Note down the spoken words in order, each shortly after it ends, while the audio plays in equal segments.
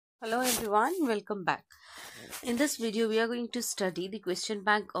Hello everyone, welcome back. In this video, we are going to study the question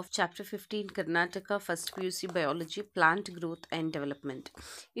bank of Chapter 15 Karnataka First PUC Biology Plant Growth and Development.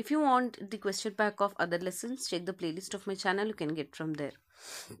 If you want the question bank of other lessons, check the playlist of my channel, you can get from there.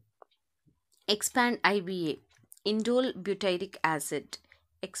 Expand IBA, indole butyric acid.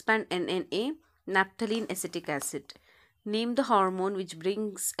 Expand NNA, naphthalene acetic acid. Name the hormone which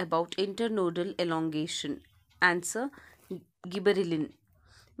brings about internodal elongation. Answer, gibberellin.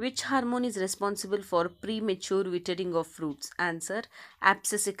 Which hormone is responsible for premature withering of fruits? Answer,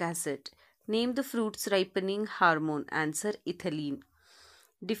 abscisic acid. Name the fruit's ripening hormone. Answer, ethylene.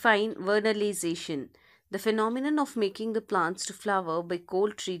 Define vernalization. The phenomenon of making the plants to flower by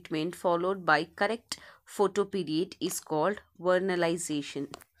cold treatment followed by correct photoperiod is called vernalization.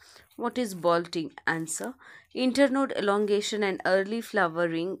 What is bolting? Answer, internode elongation and early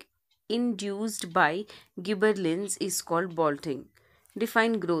flowering induced by gibberellins is called bolting.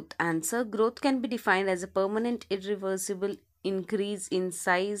 Define growth. Answer, growth can be defined as a permanent irreversible increase in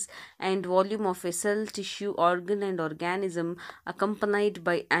size and volume of a cell, tissue, organ and organism accompanied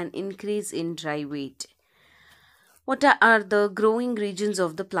by an increase in dry weight. What are the growing regions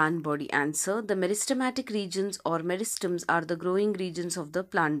of the plant body? Answer, the meristematic regions or meristems are the growing regions of the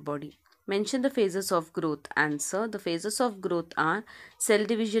plant body. Mention the phases of growth. Answer, the phases of growth are cell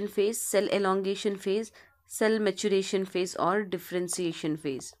division phase, cell elongation phase, cell maturation phase or differentiation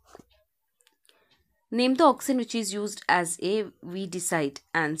phase. Name the auxin which is used as a weedicide.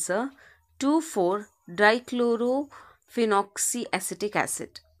 Answer, 2,4-dichlorophenoxyacetic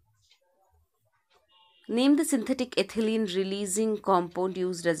acid. Name the synthetic ethylene releasing compound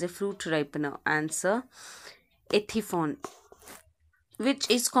used as a fruit ripener. Answer, ethiphon. Which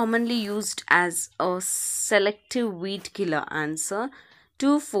is commonly used as a selective weed killer. Answer,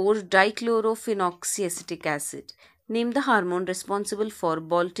 2,4-dichlorophenoxyacetic acid. Name the hormone responsible for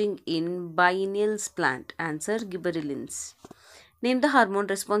bolting in biennials plant. Answer, gibberellins. Name the hormone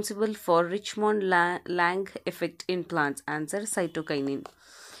responsible for Richmond-Lang effect in plants. Answer, cytokinin.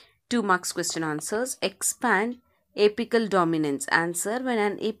 2 marks question answers. Expand apical dominance. Answer, when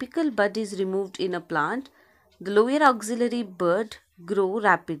an apical bud is removed in a plant, the lower auxiliary bud grow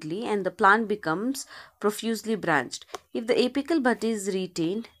rapidly and the plant becomes profusely branched. If the apical bud is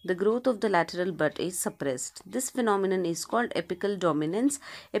retained, the growth of the lateral bud is suppressed. This phenomenon is called apical dominance.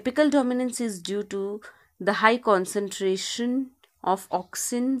 Apical dominance is due to the high concentration of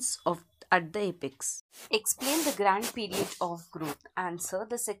auxins at the apex. Explain the grand period of growth. Answer,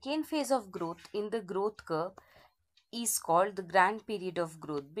 the second phase of growth in the growth curve is called the grand period of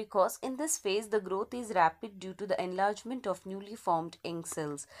growth because in this phase the growth is rapid due to the enlargement of newly formed young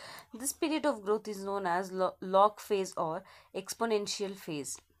cells. This period of growth is known as log phase or exponential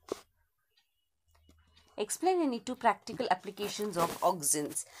phase. Explain any two practical applications of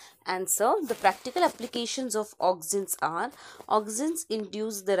auxins. Answer, the practical applications of auxins are: auxins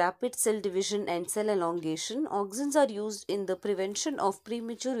induce the rapid cell division and cell elongation. Auxins are used in the prevention of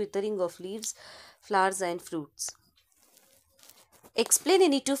premature withering of leaves, flowers and fruits. Explain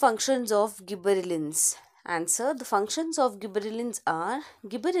any two functions of gibberellins. Answer, the functions of gibberellins are: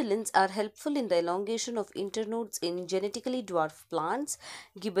 gibberellins are helpful in the elongation of internodes in genetically dwarf plants.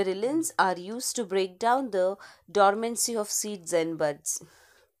 Gibberellins are used to break down the dormancy of seeds and buds.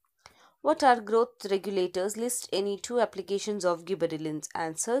 What are growth regulators? List any two applications of gibberellins.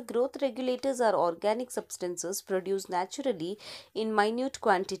 Answer, growth regulators are organic substances produced naturally in minute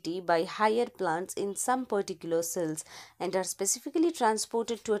quantity by higher plants in some particular cells and are specifically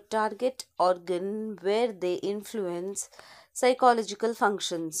transported to a target organ where they influence psychological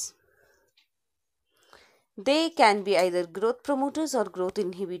functions. They can be either growth promoters or growth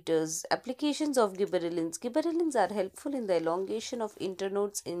inhibitors. Applications of gibberellins. Gibberellins are helpful in the elongation of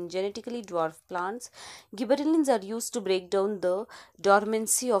internodes in genetically dwarf plants. Gibberellins are used to break down the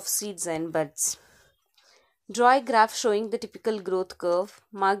dormancy of seeds and buds. Draw a graph showing the typical growth curve.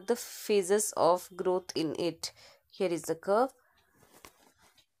 Mark the phases of growth in it. Here is the curve.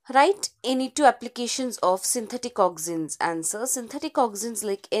 Write any two applications of synthetic auxins. Answer, synthetic auxins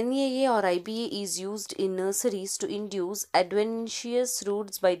like NAA or IBA is used in nurseries to induce adventitious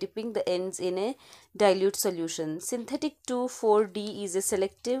roots by dipping the ends in a dilute solution. Synthetic 2,4-D is a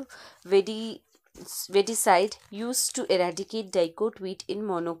selective weedicide used to eradicate dicot wheat in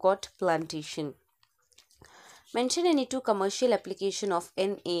monocot plantation. Mention any two commercial application of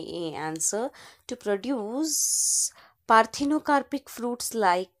NAA. Answer, to produce parthenocarpic fruits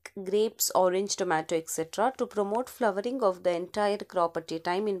like grapes, orange, tomato, etc. to promote flowering of the entire crop at a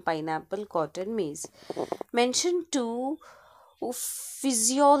time in pineapple, cotton, maize. Mention two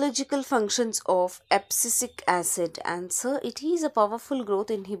Physiological functions of abscisic acid. Answer: it is a powerful growth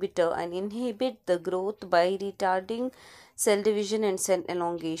inhibitor and inhibit the growth by retarding cell division and cell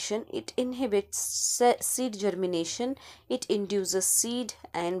elongation. It inhibits seed germination. It induces seed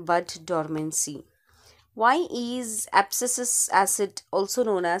and bud dormancy. Why is abscisic acid also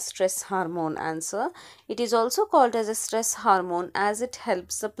known as stress hormone? Answer: it is also called as a stress hormone as it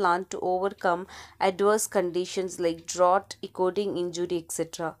helps the plant to overcome adverse conditions like drought, eroding injury,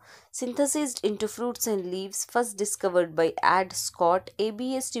 etc. Synthesized into fruits and leaves, first discovered by Ad Scott,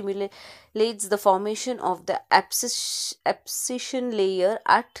 ABA stimulates the formation of the abscission layer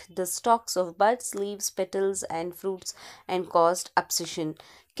at the stalks of buds, leaves, petals, and fruits and caused abscission.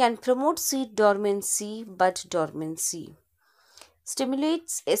 Can promote seed dormancy, bud dormancy.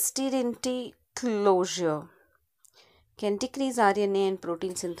 Stimulates ST closure. Can decrease RNA and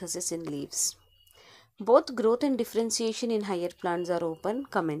protein synthesis in leaves. Both growth and differentiation in higher plants are open.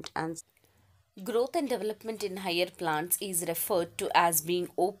 Comment. Answer. Growth and development in higher plants is referred to as being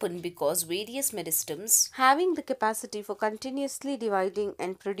open because various meristems having the capacity for continuously dividing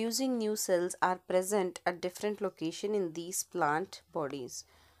and producing new cells are present at different locations in these plant bodies.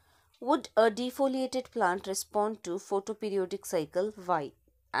 Would a defoliated plant respond to photoperiodic cycle? Why?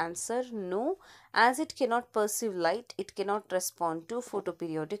 Answer: no, as it cannot perceive light, it cannot respond to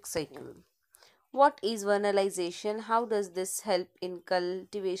photoperiodic cycle. What is vernalization? How does this help in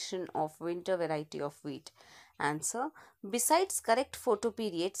cultivation of winter variety of wheat? Answer: besides correct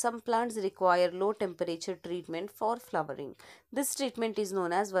photoperiod, some plants require low temperature treatment for flowering. This treatment is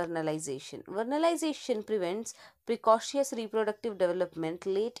known as vernalization. Vernalization prevents precocious reproductive development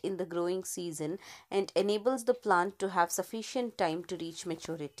late in the growing season and enables the plant to have sufficient time to reach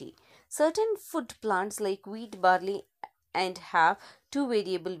maturity. Certain food plants like wheat, barley, and have two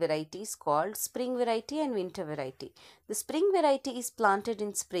variable varieties called spring variety and winter variety. The spring variety is planted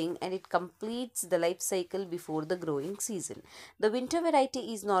in spring and it completes the life cycle before the growing season. The winter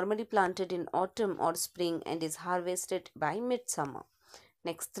variety is normally planted in autumn or spring and is harvested by midsummer.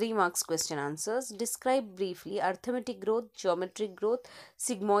 Next 3 marks question answers. Describe briefly arithmetic growth, geometric growth,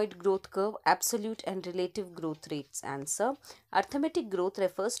 sigmoid growth curve, absolute and relative growth rates. Answer: arithmetic growth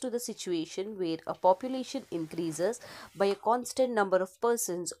refers to the situation where a population increases by a constant number of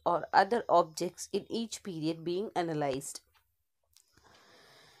persons or other objects in each period being analyzed.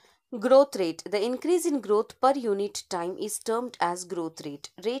 Growth rate. The increase in growth per unit time is termed as growth rate.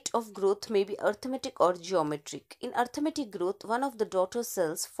 Rate of growth may be arithmetic or geometric. In arithmetic growth, one of the daughter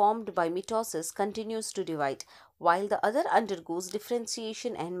cells formed by mitosis continues to divide, while the other undergoes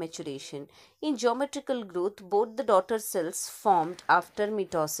differentiation and maturation. In geometrical growth, both the daughter cells formed after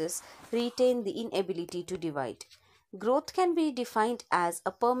mitosis retain the inability to divide. Growth can be defined as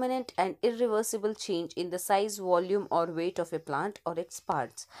a permanent and irreversible change in the size, volume, or weight of a plant or its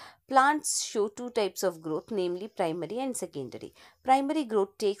parts. Plants show two types of growth, namely primary and secondary. Primary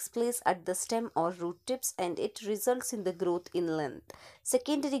growth takes place at the stem or root tips and it results in the growth in length.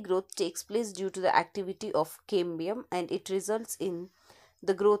 Secondary growth takes place due to the activity of cambium and it results in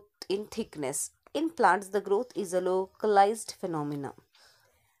the growth in thickness. In plants, the growth is a localized phenomenon.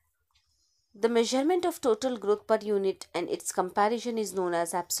 The measurement of total growth per unit and its comparison is known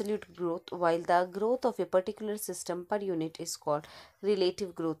as absolute growth, while the growth of a particular system per unit is called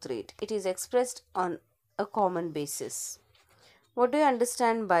relative growth rate. It is expressed on a common basis. What do you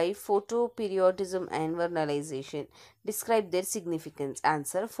understand by photoperiodism and vernalization? Describe their significance.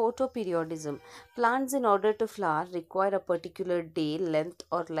 Answer: photoperiodism. Plants, in order to flower, require a particular day, length,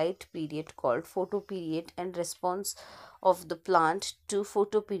 or light period called photoperiod, and response of the plant to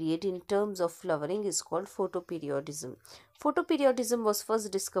photoperiod in terms of flowering is called photoperiodism. Photoperiodism was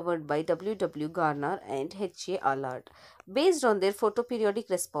first discovered by W. W. Garner and H. A. Allard. Based on their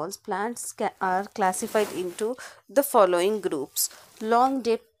photoperiodic response, plants are classified into the following groups. Long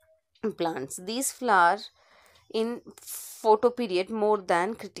day plants. These flower in photoperiod more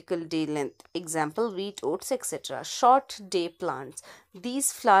than critical day length. Example: wheat, oats, etc. Short day plants.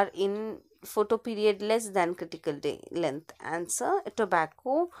 These flower in photoperiod less than critical day length. Answer: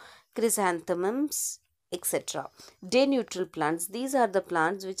 tobacco, chrysanthemums, etc. Day neutral plants. These are the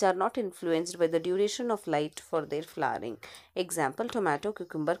plants which are not influenced by the duration of light for their flowering. Example: tomato,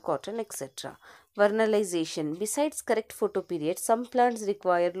 cucumber, cotton, etc. Vernalization. Besides correct photoperiod, some plants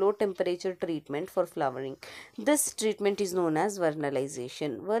require low temperature treatment for flowering. This treatment is known as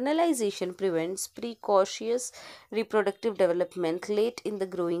vernalization. Vernalization prevents precocious reproductive development late in the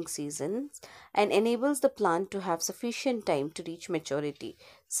growing seasons and enables the plant to have sufficient time to reach maturity.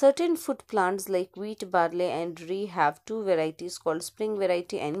 Certain food plants like wheat, barley, and rye have two varieties called spring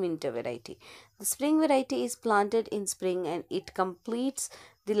variety and winter variety. The spring variety is planted in spring and it completes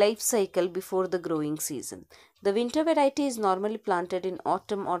the life cycle before the growing season. The winter variety is normally planted in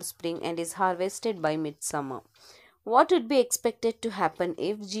autumn or spring and is harvested by midsummer. What would be expected to happen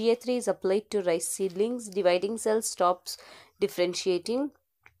if GA3 is applied to rice seedlings? Dividing cells stops differentiating.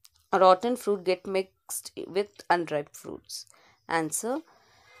 Rotten fruit get mixed with unripe fruits. Answer: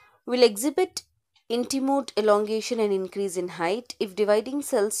 will exhibit intimate elongation and increase in height. If dividing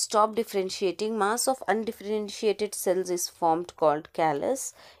cells stop differentiating, mass of undifferentiated cells is formed called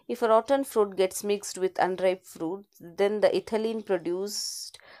callus. If a rotten fruit gets mixed with unripe fruit, then the ethylene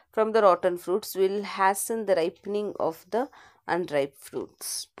produced from the rotten fruits will hasten the ripening of the unripe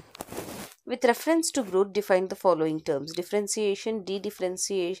fruits. With reference to growth, define the following terms: differentiation,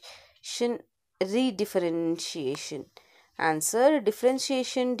 dedifferentiation, redifferentiation. Answer: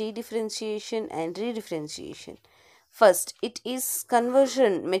 differentiation, dedifferentiation, and redifferentiation. First, it is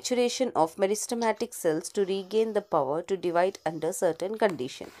conversion, maturation of meristematic cells to regain the power to divide under certain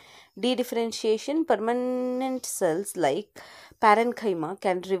condition. Dedifferentiation, permanent cells like parenchyma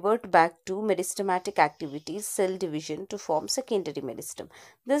can revert back to meristematic activities, cell division, to form secondary meristem.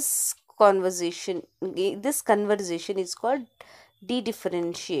 This conversation is called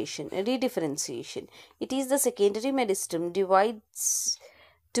redifferentiation. It is the secondary meristem divides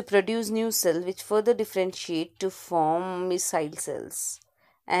to produce new cell which further differentiate to form micelle cells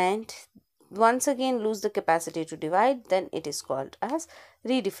and once again lose the capacity to divide, then it is called as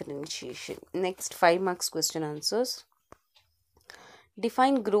redifferentiation. Next, 5 marks question answers.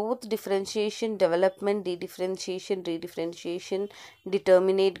 Define growth, differentiation, development, dedifferentiation, redifferentiation,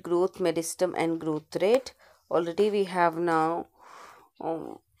 determinate growth, meristem, and growth rate. Already we have now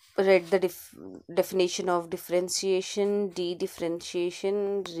read the definition of differentiation,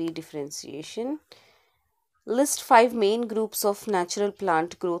 dedifferentiation, redifferentiation. List 5 main groups of natural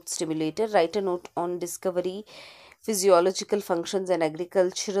plant growth stimulator. Write a note on discovery, physiological functions, and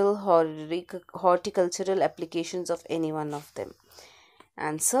agricultural or horticultural applications of any one of them.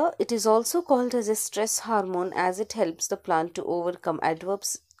 Answer: it is also called as a stress hormone as it helps the plant to overcome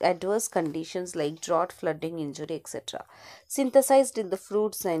adverse conditions like drought, flooding, injury, etc. Synthesized in the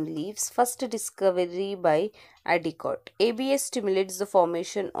fruits and leaves. First discovery by Adicott. ABS stimulates the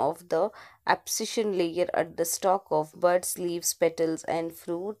formation of the abscission layer at the stalk of buds, leaves, petals, and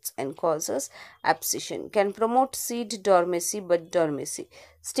fruits and causes abscission. Can promote seed dormancy, bud dormancy.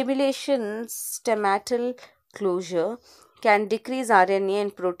 Stimulation stomatal closure. Can decrease RNA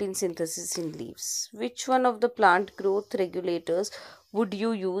and protein synthesis in leaves. Which one of the plant growth regulators would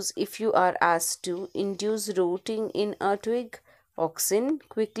you use if you are asked to induce rooting in a twig? Auxin.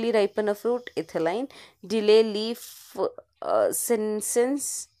 Quickly ripen a fruit? Ethylene. Delay leaf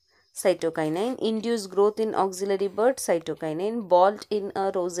senescence? Cytokinin. Induce growth in auxiliary bud? Cytokinin. Bolt in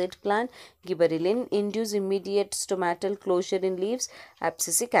a rosette plant? Gibberellin. Induce immediate stomatal closure in leaves?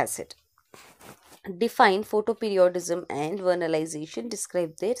 Abscisic acid. Define photoperiodism and vernalization.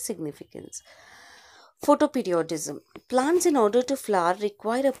 Describe their significance. Photoperiodism. Plants, in order to flower,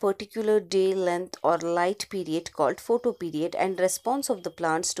 require a particular day length or light period called photoperiod, and response of the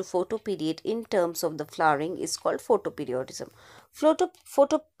plants to photoperiod in terms of the flowering is called photoperiodism.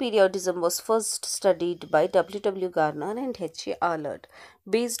 Photoperiodism was first studied by W. Garner and H. A. Allard.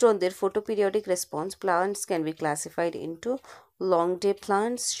 Based on their photoperiodic response, plants can be classified into long day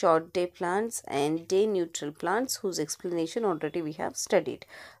plants, short day plants, and day neutral plants, whose explanation already we have studied.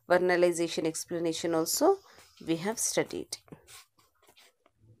 Vernalization explanation also we have studied.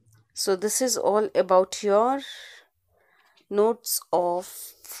 So this is all about your notes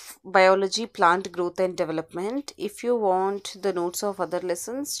of biology, plant growth and development. If you want the notes of other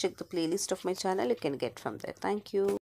lessons, check the playlist of my channel. You can get from there. Thank you.